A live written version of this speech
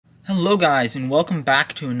Hello guys, and welcome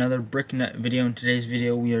back to another BrickNut video. In today's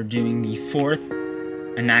video we are doing the fourth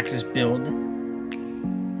Anaxas build.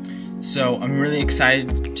 So I'm really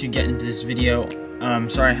excited to get into this video.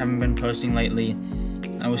 Sorry I haven't been posting lately.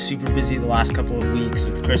 I was super busy the last couple of weeks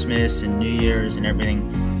with Christmas and New Year's and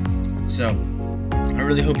everything. So I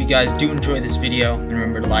really hope you guys do enjoy this video, and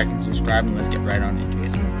remember to like and subscribe, and let's get right on into it.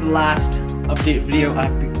 Since the last update video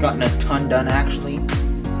I've gotten a ton done actually.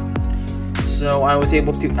 So I was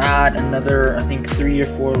able to add another, I think, 3 or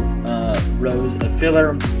 4 rows of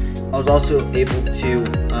filler. I was also able to,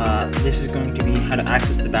 this is going to be how to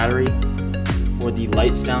access the battery for the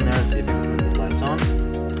lights down there. Let's see if we can turn the lights on.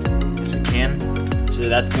 Yes, we can. So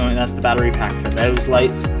that's the battery pack for those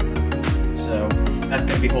lights. So that's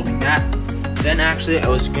going to be holding that. Then actually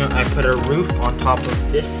I put a roof on top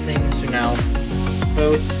of this thing, so now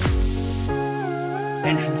both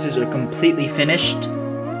entrances are completely finished.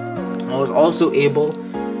 I was also able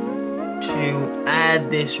to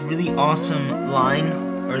add this really awesome line,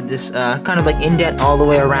 or this kind of like indent all the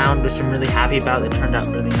way around, which I'm really happy about. It turned out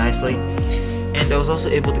really nicely. And I was also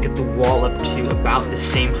able to get the wall up to about the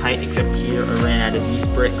same height, except here I ran out of these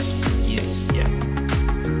bricks.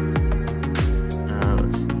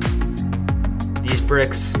 These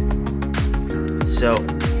bricks. So,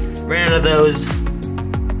 ran out of those.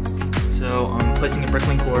 So I'm placing a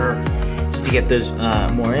brickling quarter just to get those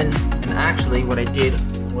more in. And actually what I did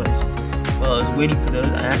was, while I was waiting for those,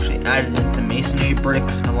 I actually added in some masonry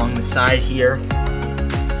bricks along the side here,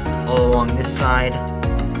 all along this side,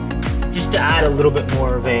 just to add a little bit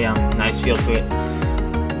more of a nice feel to it.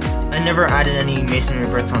 I never added any masonry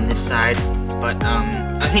bricks on this side, but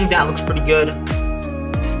I think that looks pretty good.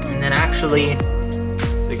 And then actually,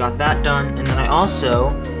 we got that done, and then I also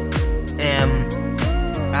am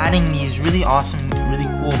adding these really awesome, really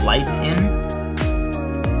cool lights in.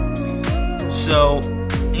 So,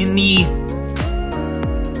 in the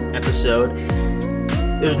episode,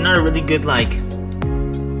 there's not a really good,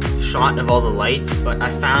 shot of all the lights, but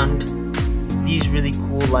I found these really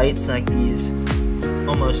cool lights, like these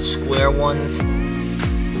almost square ones.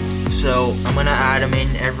 So, I'm gonna add them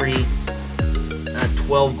in every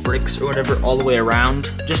 12 bricks or whatever, all the way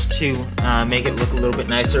around, just to make it look a little bit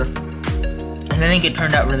nicer. And I think it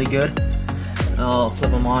turned out really good. I'll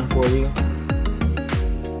flip them on for you.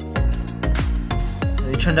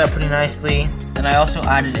 They turned out pretty nicely, and I also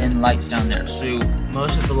added in lights down there. So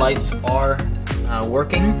most of the lights are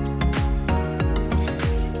working.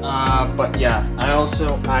 But yeah, I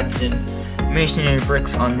also added in masonry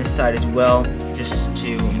bricks on this side as well, just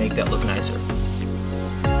to make that look nicer.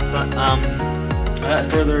 But without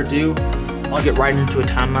further ado, I'll get right into a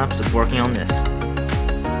time lapse of working on this.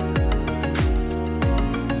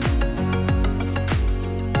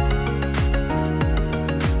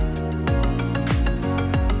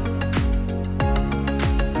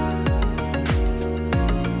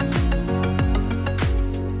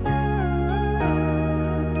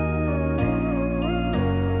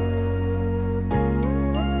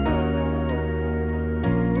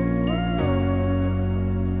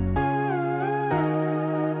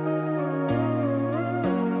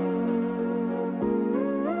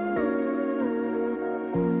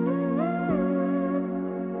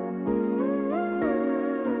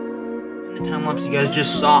 Time lapse you guys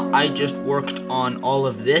just saw, I just worked on all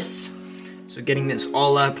of this, so getting this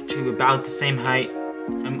all up to about the same height.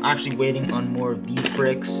 I'm actually waiting on more of these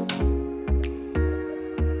bricks.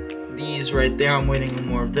 These right there, I'm waiting on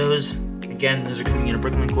more of those. Again, those are coming in a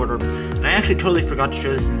brickling quarter. And I actually totally forgot to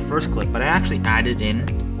show this in the first clip, but I actually added in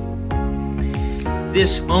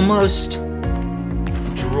this almost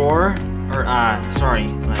drawer, or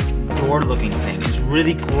door looking thing. It's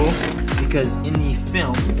really cool because in the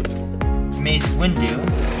film Mace Windu,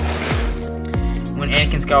 when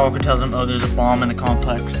Anakin Skywalker tells him, oh, there's a bomb in the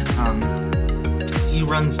complex, he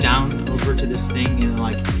runs down over to this thing, and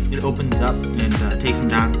it opens up and takes him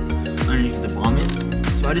down underneath where the bomb is.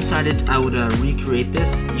 So I decided I would recreate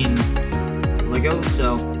this in Lego.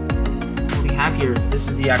 So what we have here is, this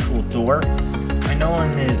is the actual door. I know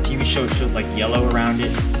on the TV show it showed yellow around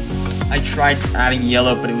it. I tried adding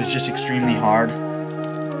yellow, but it was just extremely hard.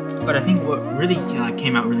 But I think what really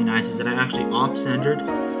came out really nice is that I actually off-centered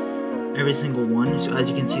every single one. So as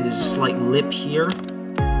you can see, there's a slight lip here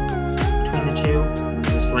between the two.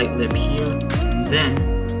 There's a slight lip here, and then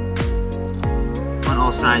on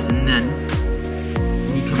all sides. And then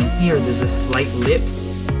when you come in here, there's a slight lip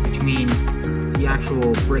between the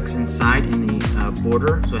actual bricks inside and the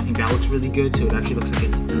border. So I think that looks really good. So it actually looks like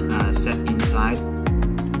it's set inside.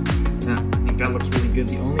 Yeah, I think that looks really good.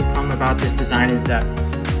 The only problem about this design is that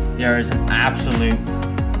there is an absolute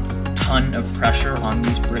ton ton of pressure on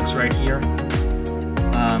these bricks right here.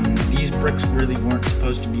 These bricks really weren't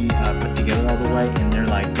supposed to be put together all the way, and they're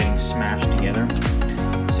like getting smashed together.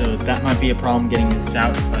 So that might be a problem getting this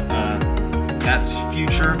out, but that's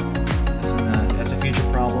future. That's a future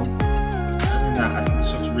problem. Other than that, I think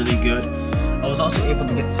this looks really good. I was also able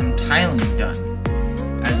to get some tiling done,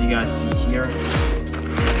 as you guys see here. Get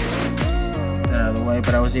that out of the way,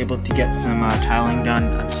 but I was able to get some tiling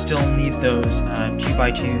done. I still need those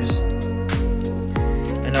 2x2s.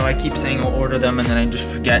 I know I keep saying I'll order them and then I just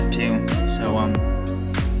forget to. So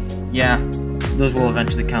yeah, those will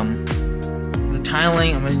eventually come. The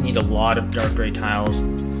tiling, I'm gonna need a lot of dark gray tiles.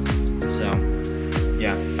 So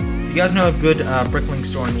yeah, if you guys know a good brickling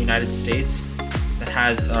store in the United States that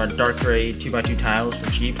has dark gray 2x2 tiles for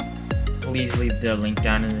cheap, please leave the link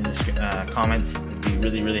down in the comments. It'd be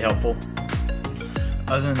really, really helpful.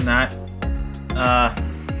 Other than that,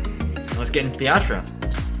 let's get into the outro.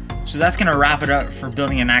 So that's gonna wrap it up for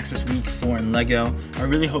building Anaxas Week 4 in LEGO. I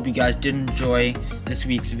really hope you guys did enjoy this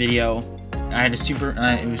week's video. I had it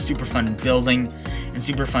was super fun building and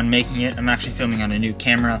super fun making it. I'm actually filming on a new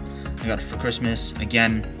camera. I got it for Christmas.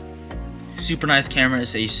 Again, super nice camera.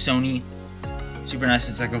 It's a Sony. Super nice.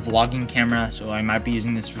 It's like a vlogging camera, so I might be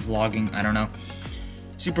using this for vlogging. I don't know.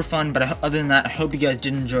 Super fun, but other than that, I hope you guys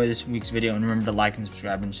did enjoy this week's video, and remember to like and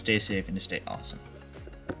subscribe and stay safe and to stay awesome.